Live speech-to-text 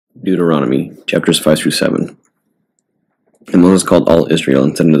Deuteronomy, chapters 5 through 7. And Moses called all Israel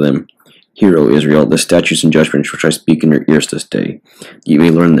and said unto them, Hear, O Israel, the statutes and judgments which I speak in your ears this day, that ye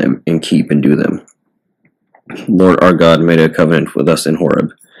may learn them, and keep and do them. The Lord our God made a covenant with us in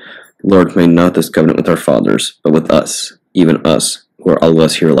Horeb. The Lord made not this covenant with our fathers, but with us, even us, who are all of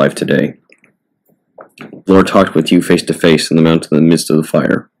us here alive today. The Lord talked with you face to face in the mountain in the midst of the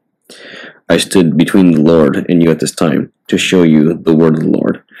fire. I stood between the Lord and you at this time, to show you the word of the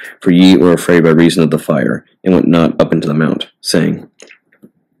Lord. For ye were afraid by reason of the fire, and went not up into the mount, saying,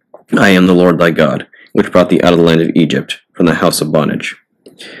 I am the Lord thy God, which brought thee out of the land of Egypt, from the house of bondage.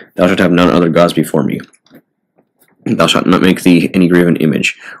 Thou shalt have none other gods before me. Thou shalt not make thee any graven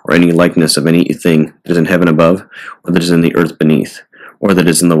image, or any likeness of any thing that is in heaven above, or that is in the earth beneath, or that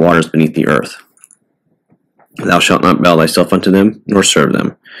is in the waters beneath the earth. Thou shalt not bow thyself unto them, nor serve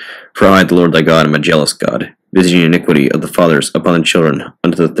them. For I, the Lord thy God, am a jealous God, visiting iniquity of the fathers upon the children,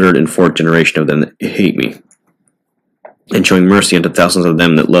 unto the third and fourth generation of them that hate me, and showing mercy unto thousands of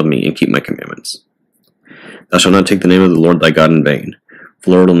them that love me and keep my commandments. Thou shalt not take the name of the Lord thy God in vain, for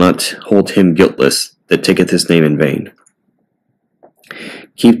the Lord will not hold him guiltless that taketh his name in vain.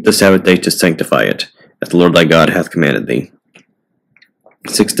 Keep the Sabbath day to sanctify it, as the Lord thy God hath commanded thee.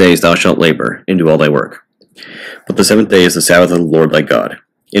 6 days thou shalt labor, and do all thy work. But the seventh day is the Sabbath of the Lord thy God.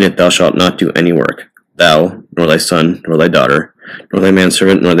 In it thou shalt not do any work, thou, nor thy son, nor thy daughter, nor thy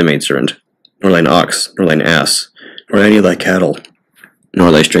manservant, nor thy maidservant, nor thine ox, nor thine ass, nor any of thy cattle, nor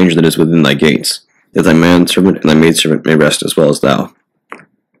thy stranger that is within thy gates, that thy manservant and thy maidservant may rest as well as thou.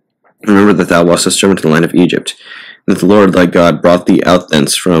 Remember that thou wast a servant in the land of Egypt, and that the Lord thy God brought thee out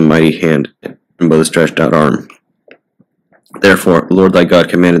thence from a mighty hand and with a stretched out arm. Therefore the Lord thy God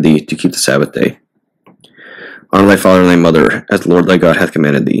commanded thee to keep the Sabbath day. Honor thy father and thy mother, as the Lord thy God hath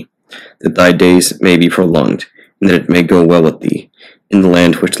commanded thee, that thy days may be prolonged, and that it may go well with thee, in the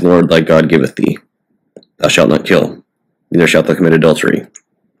land which the Lord thy God giveth thee. Thou shalt not kill, neither shalt thou commit adultery,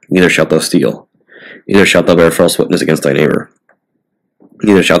 neither shalt thou steal, neither shalt thou bear false witness against thy neighbor.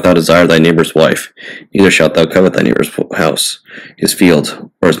 Neither shalt thou desire thy neighbor's wife, neither shalt thou covet thy neighbor's house, his field,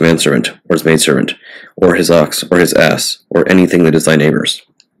 or his manservant, or his maidservant, or his ox, or his ass, or anything that is thy neighbor's.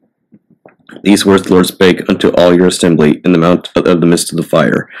 These words the Lord spake unto all your assembly in the mount of the midst of the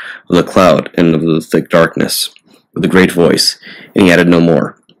fire, of the cloud, and of the thick darkness, with a great voice, and he added no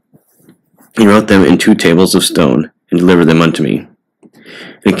more. He wrote them in 2 tables of stone, and delivered them unto me.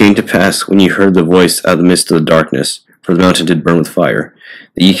 And it came to pass, when ye heard the voice out of the midst of the darkness, for the mountain did burn with fire,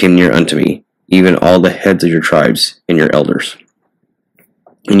 that ye came near unto me, even all the heads of your tribes, and your elders.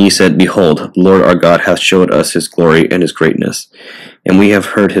 And ye said, Behold, the Lord our God hath showed us his glory and his greatness, and we have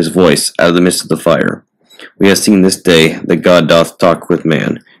heard his voice out of the midst of the fire. We have seen this day that God doth talk with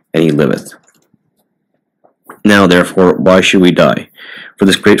man, and he liveth. Now therefore, why should we die? For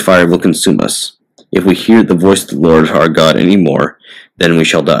this great fire will consume us. If we hear the voice of the Lord our God any more, then we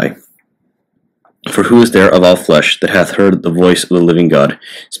shall die. For who is there of all flesh that hath heard the voice of the living God,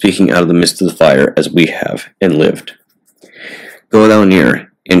 speaking out of the midst of the fire, as we have, and lived? Go thou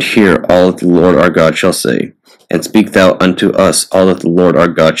near, and hear all that the Lord our God shall say, and speak thou unto us all that the Lord our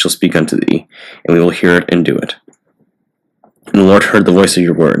God shall speak unto thee, and we will hear it and do it. And the Lord heard the voice of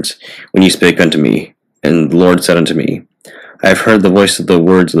your words, when ye spake unto me, and the Lord said unto me, I have heard the voice of the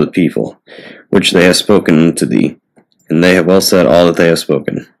words of the people, which they have spoken unto thee, and they have well said all that they have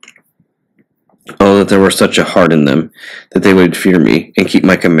spoken. Oh, that there were such a heart in them, that they would fear me, and keep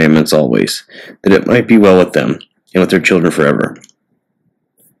my commandments always, that it might be well with them, and with their children forever.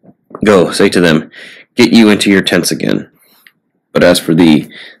 Go, say to them, Get you into your tents again. But as for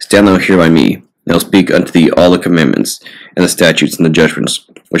thee, stand thou here by me, and I will speak unto thee all the commandments, and the statutes, and the judgments,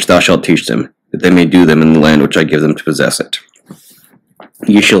 which thou shalt teach them, that they may do them in the land which I give them to possess it.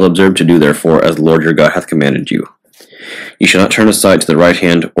 Ye shall observe to do therefore as the Lord your God hath commanded you. Ye shall not turn aside to the right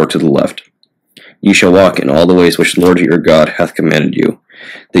hand or to the left. Ye shall walk in all the ways which the Lord your God hath commanded you,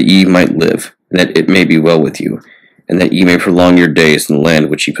 that ye might live, and that it may be well with you, and that ye may prolong your days in the land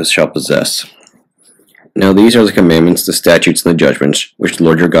which ye shall possess. Now these are the commandments, the statutes, and the judgments, which the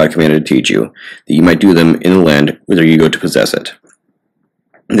Lord your God commanded to teach you, that ye might do them in the land whither ye go to possess it.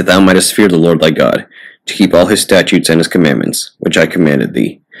 That thou mightest fear the Lord thy God, to keep all his statutes and his commandments, which I commanded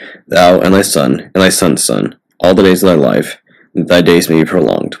thee, thou and thy son, and thy son's son, all the days of thy life, that thy days may be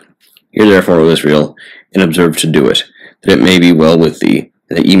prolonged. Hear therefore, O Israel, and observe to do it, that it may be well with thee,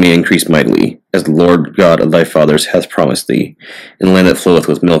 and that ye may increase mightily, as the Lord God of thy fathers hath promised thee, in the land that floweth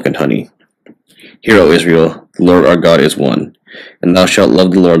with milk and honey. Hear, O Israel, the Lord our God is one, and thou shalt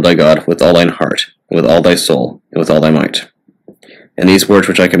love the Lord thy God with all thine heart, and with all thy soul, and with all thy might. And these words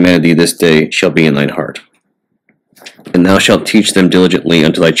which I commanded thee this day shall be in thine heart. And thou shalt teach them diligently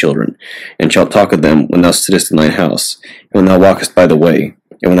unto thy children, and shalt talk of them when thou sittest in thine house, and when thou walkest by the way,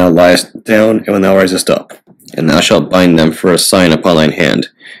 and when thou liest down, and when thou risest up. And thou shalt bind them for a sign upon thine hand,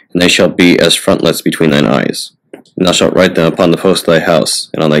 and they shall be as frontlets between thine eyes. And thou shalt write them upon the posts of thy house,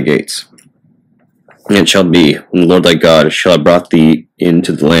 and on thy gates. And it shall be, when the Lord thy God shall have brought thee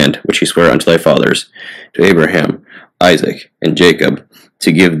into the land which he sware unto thy fathers, to Abraham, Isaac, and Jacob,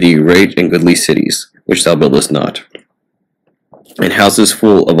 to give thee great and goodly cities, which thou buildest not, and houses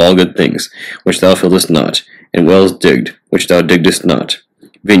full of all good things, which thou fillest not, and wells digged, which thou diggedest not,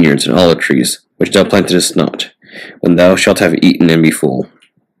 vineyards and olive trees, which thou plantedst not, when thou shalt have eaten and be full.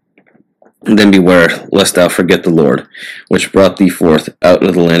 And then beware, lest thou forget the Lord, which brought thee forth out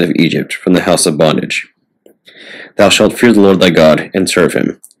of the land of Egypt, from the house of bondage. Thou shalt fear the Lord thy God, and serve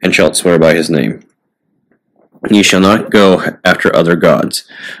him, and shalt swear by his name. Ye shall not go after other gods,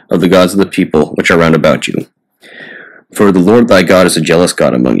 of the gods of the people which are round about you. For the Lord thy God is a jealous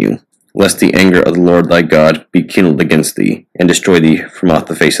God among you, lest the anger of the Lord thy God be kindled against thee, and destroy thee from off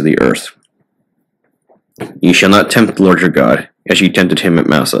the face of the earth. Ye shall not tempt the Lord your God, as ye tempted him at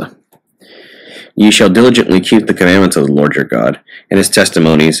Massah. Ye shall diligently keep the commandments of the Lord your God, and his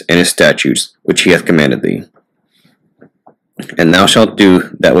testimonies, and his statutes, which he hath commanded thee. And thou shalt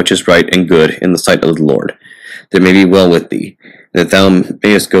do that which is right and good in the sight of the Lord, that it may be well with thee, and that thou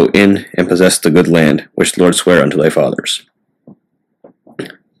mayest go in and possess the good land which the Lord sware unto thy fathers,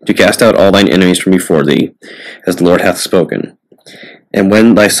 to cast out all thine enemies from before thee, as the Lord hath spoken. And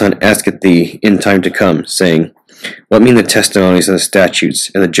when thy son asketh thee in time to come, saying, What mean the testimonies and the statutes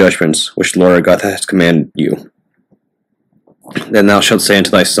and the judgments which the Lord our God hath commanded you? Then thou shalt say unto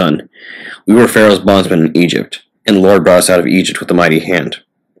thy son, We were Pharaoh's bondsmen in Egypt, and the Lord brought us out of Egypt with a mighty hand.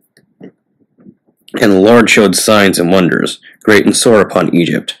 And the Lord showed signs and wonders, great and sore, upon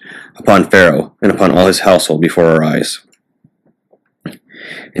Egypt, upon Pharaoh, and upon all his household before our eyes.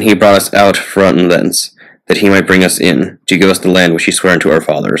 And he brought us out from thence, that he might bring us in, to give us the land which he sware unto our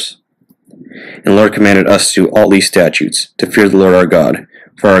fathers. And the Lord commanded us to do all these statutes, to fear the Lord our God,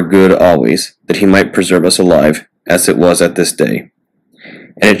 for our good always, that he might preserve us alive, as it was at this day.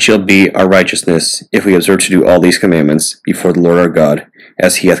 And it shall be our righteousness, if we observe to do all these commandments before the Lord our God,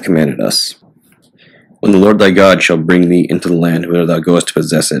 as he hath commanded us. When the Lord thy God shall bring thee into the land whither thou goest to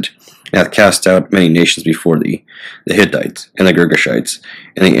possess it, and hath cast out many nations before thee, the Hittites, and the Girgashites,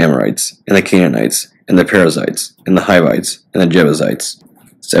 and the Amorites, and the Canaanites, and the Perizzites, and the Hivites, and the Jebusites,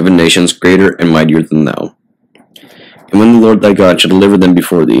 7 nations greater and mightier than thou. And when the Lord thy God shall deliver them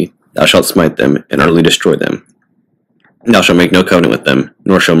before thee, thou shalt smite them, and utterly destroy them. And thou shalt make no covenant with them,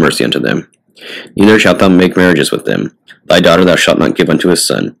 nor show mercy unto them. Neither shalt thou make marriages with them. Thy daughter thou shalt not give unto his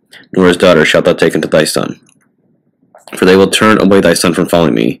son, nor his daughter shalt thou take unto thy son. For they will turn away thy son from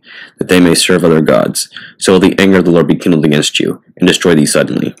following me, that they may serve other gods. So will the anger of the Lord be kindled against you, and destroy thee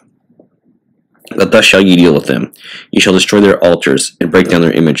suddenly. But thus shall ye deal with them. Ye shall destroy their altars, and break down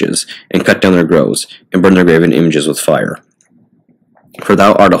their images, and cut down their groves, and burn their graven images with fire. For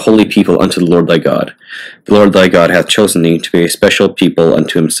thou art a holy people unto the Lord thy God. The Lord thy God hath chosen thee to be a special people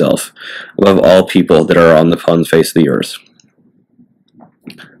unto himself, above all people that are upon the face of the earth.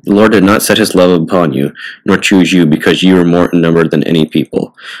 The Lord did not set his love upon you, nor choose you, because ye were more in number than any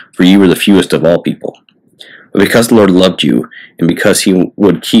people, for ye were the fewest of all people. But because the Lord loved you, and because he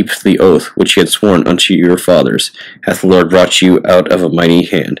would keep the oath which he had sworn unto your fathers, hath the Lord brought you out of a mighty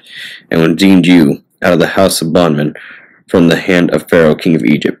hand, and redeemed you out of the house of bondmen, from the hand of Pharaoh king of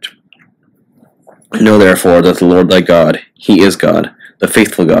Egypt. Know therefore that the Lord thy God, he is God, the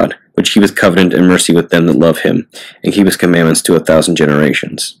faithful God, which keepeth covenant and mercy with them that love him, and keepeth commandments to 1,000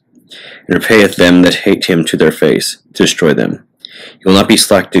 generations, and repayeth them that hate him to their face, to destroy them. He will not be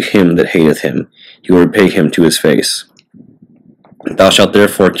slack to him that hateth him, he will repay him to his face. Thou shalt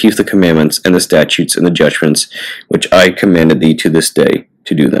therefore keep the commandments and the statutes and the judgments which I commanded thee to this day,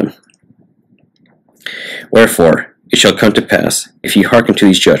 to do them. Wherefore, it shall come to pass, if ye hearken to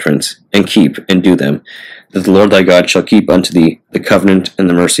these judgments, and keep and do them, that the Lord thy God shall keep unto thee the covenant and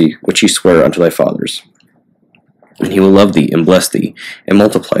the mercy which he sware unto thy fathers. And he will love thee, and bless thee, and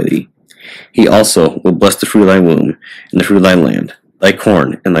multiply thee. He also will bless the fruit of thy womb, and the fruit of thy land, thy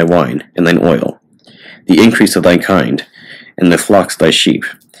corn, and thy wine, and thine oil, the increase of thy kind, and the flocks of thy sheep,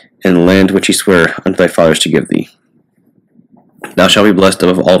 and the land which he sware unto thy fathers to give thee. Thou shalt be blessed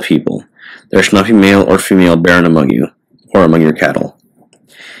above all people. There shall not be male or female barren among you, or among your cattle.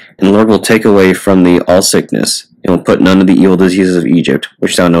 And the Lord will take away from thee all sickness, and will put none of the evil diseases of Egypt,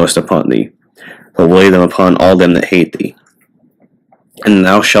 which thou knowest, upon thee, but will lay them upon all them that hate thee. And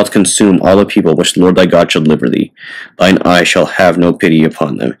thou shalt consume all the people which the Lord thy God shall deliver thee. Thine eye shall have no pity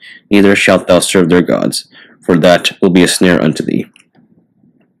upon them, neither shalt thou serve their gods. for that will be a snare unto thee.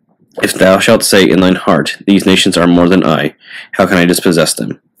 If thou shalt say in thine heart, These nations are more than I, how can I dispossess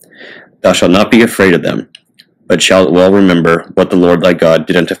them? Thou shalt not be afraid of them, but shalt well remember what the Lord thy God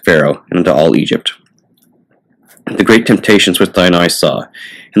did unto Pharaoh and unto all Egypt. The great temptations which thine eyes saw,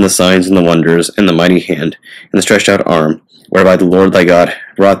 and the signs and the wonders, and the mighty hand, and the stretched out arm, whereby the Lord thy God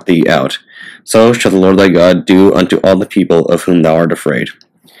brought thee out, so shall the Lord thy God do unto all the people of whom thou art afraid.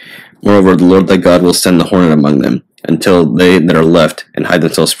 Moreover, the Lord thy God will send the hornet among them, until they that are left and hide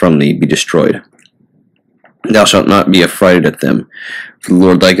themselves from thee be destroyed. Thou shalt not be affrighted at them, for the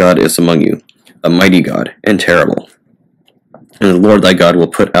Lord thy God is among you, a mighty God, and terrible. And the Lord thy God will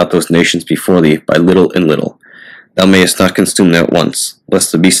put out those nations before thee by little and little. Thou mayest not consume them at once,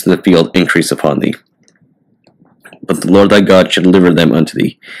 lest the beasts of the field increase upon thee. But the Lord thy God shall deliver them unto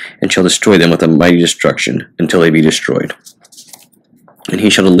thee, and shall destroy them with a mighty destruction, until they be destroyed. And he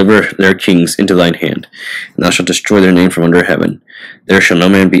shall deliver their kings into thine hand, and thou shalt destroy their name from under heaven. There shall no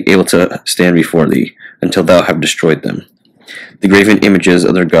man be able to stand before thee, until thou have destroyed them. The graven images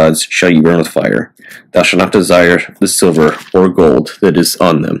of their gods shall ye burn with fire. Thou shalt not desire the silver or gold that is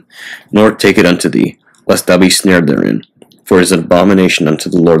on them, nor take it unto thee, lest thou be snared therein, for it is an abomination unto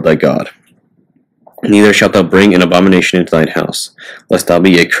the Lord thy God. Neither shalt thou bring an abomination into thine house, lest thou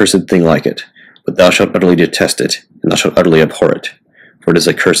be a cursed thing like it, but thou shalt utterly detest it, and thou shalt utterly abhor it, for it is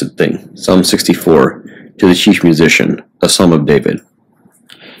a cursed thing. Psalm 64, to the chief musician, a psalm of David.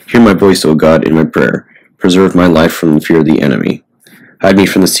 Hear my voice, O God, in my prayer. Preserve my life from the fear of the enemy. Hide me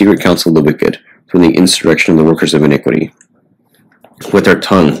from the secret counsel of the wicked, from the insurrection of the workers of iniquity. With their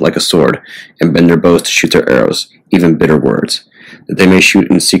tongue like a sword, and bend their bows to shoot their arrows, even bitter words, that they may shoot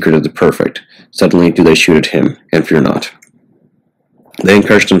in secret at the perfect. Suddenly do they shoot at him, and fear not. They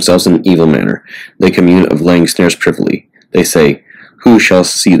encourage themselves in an evil manner. They commune of laying snares privily. They say, Who shall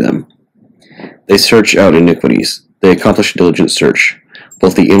see them? They search out iniquities. They accomplish a diligent search,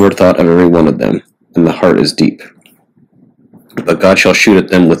 both the inward thought of every one of them, and the heart is deep. But God shall shoot at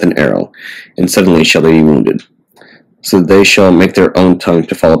them with an arrow, and suddenly shall they be wounded. So that they shall make their own tongue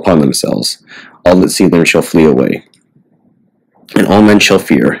to fall upon themselves. All that see them shall flee away. And all men shall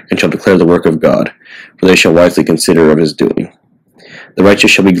fear, and shall declare the work of God, for they shall wisely consider of his doing. The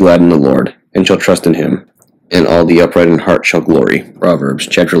righteous shall be glad in the Lord, and shall trust in him, and all the upright in heart shall glory. Proverbs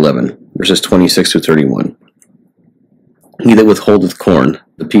chapter 11, verses 26 to 31. He that withholdeth corn,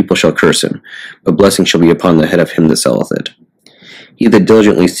 the people shall curse him, but blessing shall be upon the head of him that selleth it. He that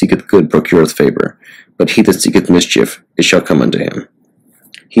diligently seeketh good procureth favor, but he that seeketh mischief, it shall come unto him.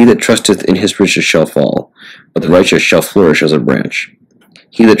 He that trusteth in his riches shall fall, but the righteous shall flourish as a branch.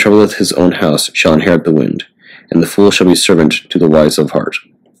 He that troubleth his own house shall inherit the wind, and the fool shall be servant to the wise of heart.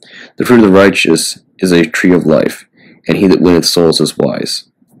 The fruit of the righteous is a tree of life, and he that winneth souls is wise.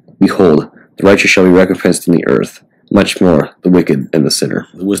 Behold, the righteous shall be recompensed in the earth, much more the wicked and the sinner.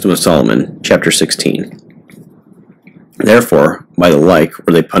 The Wisdom of Solomon, chapter 16. Therefore, by the like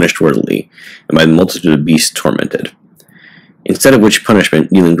were they punished worthily, and by the multitude of beasts tormented. Instead of which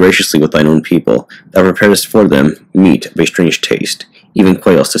punishment, dealing graciously with thine own people, thou preparest for them meat of a strange taste, even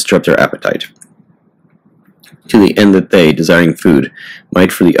quails to stir up their appetite, to the end that they, desiring food,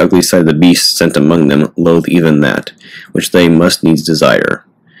 might for the ugly sight of the beasts sent among them loathe even that, which they must needs desire.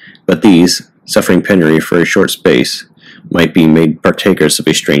 But these, suffering penury for a short space, might be made partakers of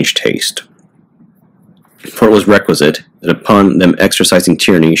a strange taste. For it was requisite that upon them exercising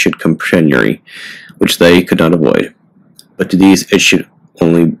tyranny should come penury, which they could not avoid. But to these it should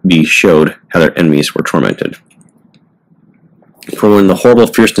only be showed how their enemies were tormented. For when the horrible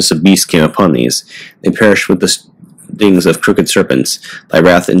fierceness of beasts came upon these, they perished with the stings of crooked serpents. Thy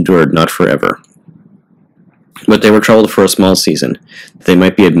wrath endured not forever. But they were troubled for a small season, that they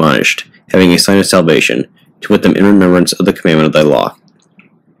might be admonished, having a sign of salvation, to put them in remembrance of the commandment of thy law.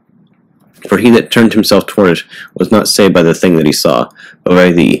 For he that turned himself toward it was not saved by the thing that he saw, but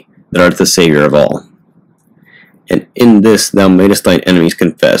by thee, that art the Saviour of all. And in this thou madest thine enemies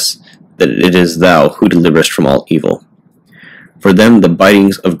confess that it is thou who deliverest from all evil. For them the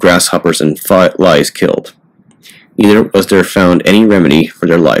bitings of grasshoppers and flies killed. Neither was there found any remedy for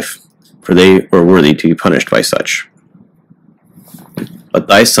their life, for they were worthy to be punished by such. But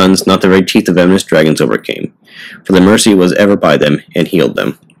thy sons not the very teeth of venomous dragons overcame, for the mercy was ever by them, and healed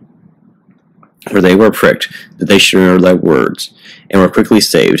them. For they were pricked, that they should remember thy words, and were quickly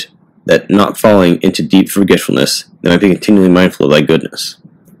saved, that not falling into deep forgetfulness, they might be continually mindful of thy goodness.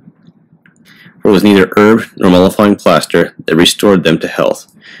 For it was neither herb nor mollifying plaster that restored them to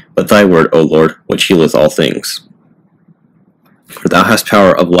health, but thy word, O Lord, which healeth all things. For thou hast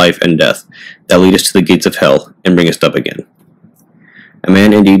power of life and death, thou leadest to the gates of hell, and bringest up again. A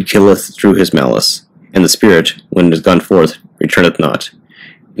man indeed killeth through his malice, and the spirit, when it is gone forth, returneth not,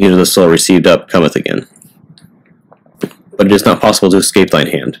 neither the soul received up cometh again. But it is not possible to escape thine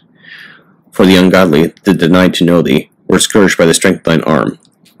hand. For the ungodly, that denied to know thee, were scourged by the strength of thine arm,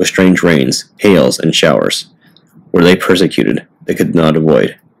 with strange rains, hails, and showers. Were they persecuted, they could not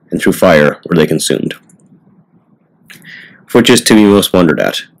avoid, and through fire were they consumed. For which is to be most wondered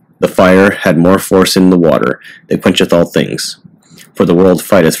at, the fire had more force in the water that quencheth all things, for the world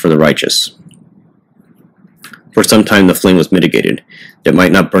fighteth for the righteous. For some time the flame was mitigated, that it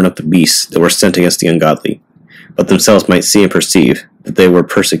might not burn up the beasts that were sent against the ungodly, but themselves might see and perceive that they were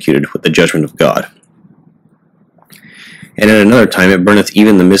persecuted with the judgment of God. And at another time it burneth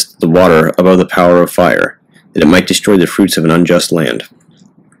even the mist of the water above the power of fire, that it might destroy the fruits of an unjust land.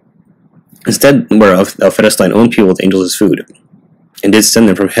 Instead whereof thou feddest thine own people with angels as food, and didst send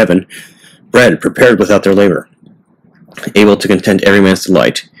them from heaven bread prepared without their labor, able to content every man's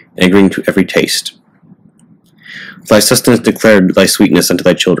delight, and agreeing to every taste. Thy sustenance declared thy sweetness unto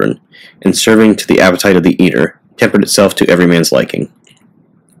thy children, and serving to the appetite of the eater, tempered itself to every man's liking.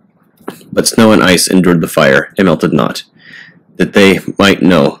 But snow and ice endured the fire, and melted not, that they might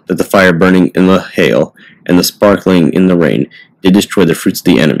know that the fire burning in the hail, and the sparkling in the rain, did destroy the fruits of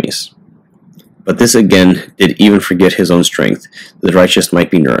the enemies. But this again did even forget his own strength, that the righteous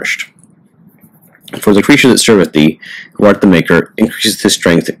might be nourished. For the creature that serveth thee, who art the Maker, increaseth his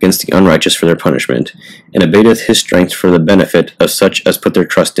strength against the unrighteous for their punishment, and abateth his strength for the benefit of such as put their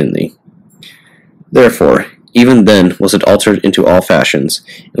trust in thee. Therefore, even then was it altered into all fashions,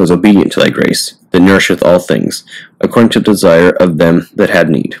 and was obedient to thy grace, that nourisheth all things, according to the desire of them that had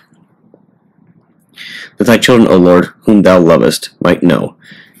need. That thy children, O Lord, whom thou lovest, might know,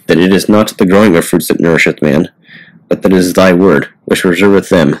 that it is not the growing of fruits that nourisheth man, but that it is thy word, which preserveth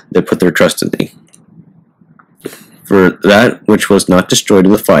them that put their trust in thee. For that which was not destroyed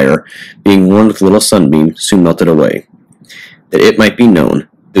in the fire, being warmed with little sunbeam, soon melted away, that it might be known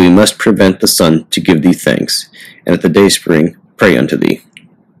that we must prevent the sun to give thee thanks, and at the dayspring pray unto thee.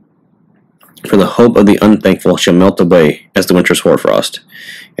 For the hope of the unthankful shall melt away as the winter's hoarfrost,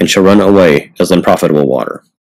 and shall run away as unprofitable water.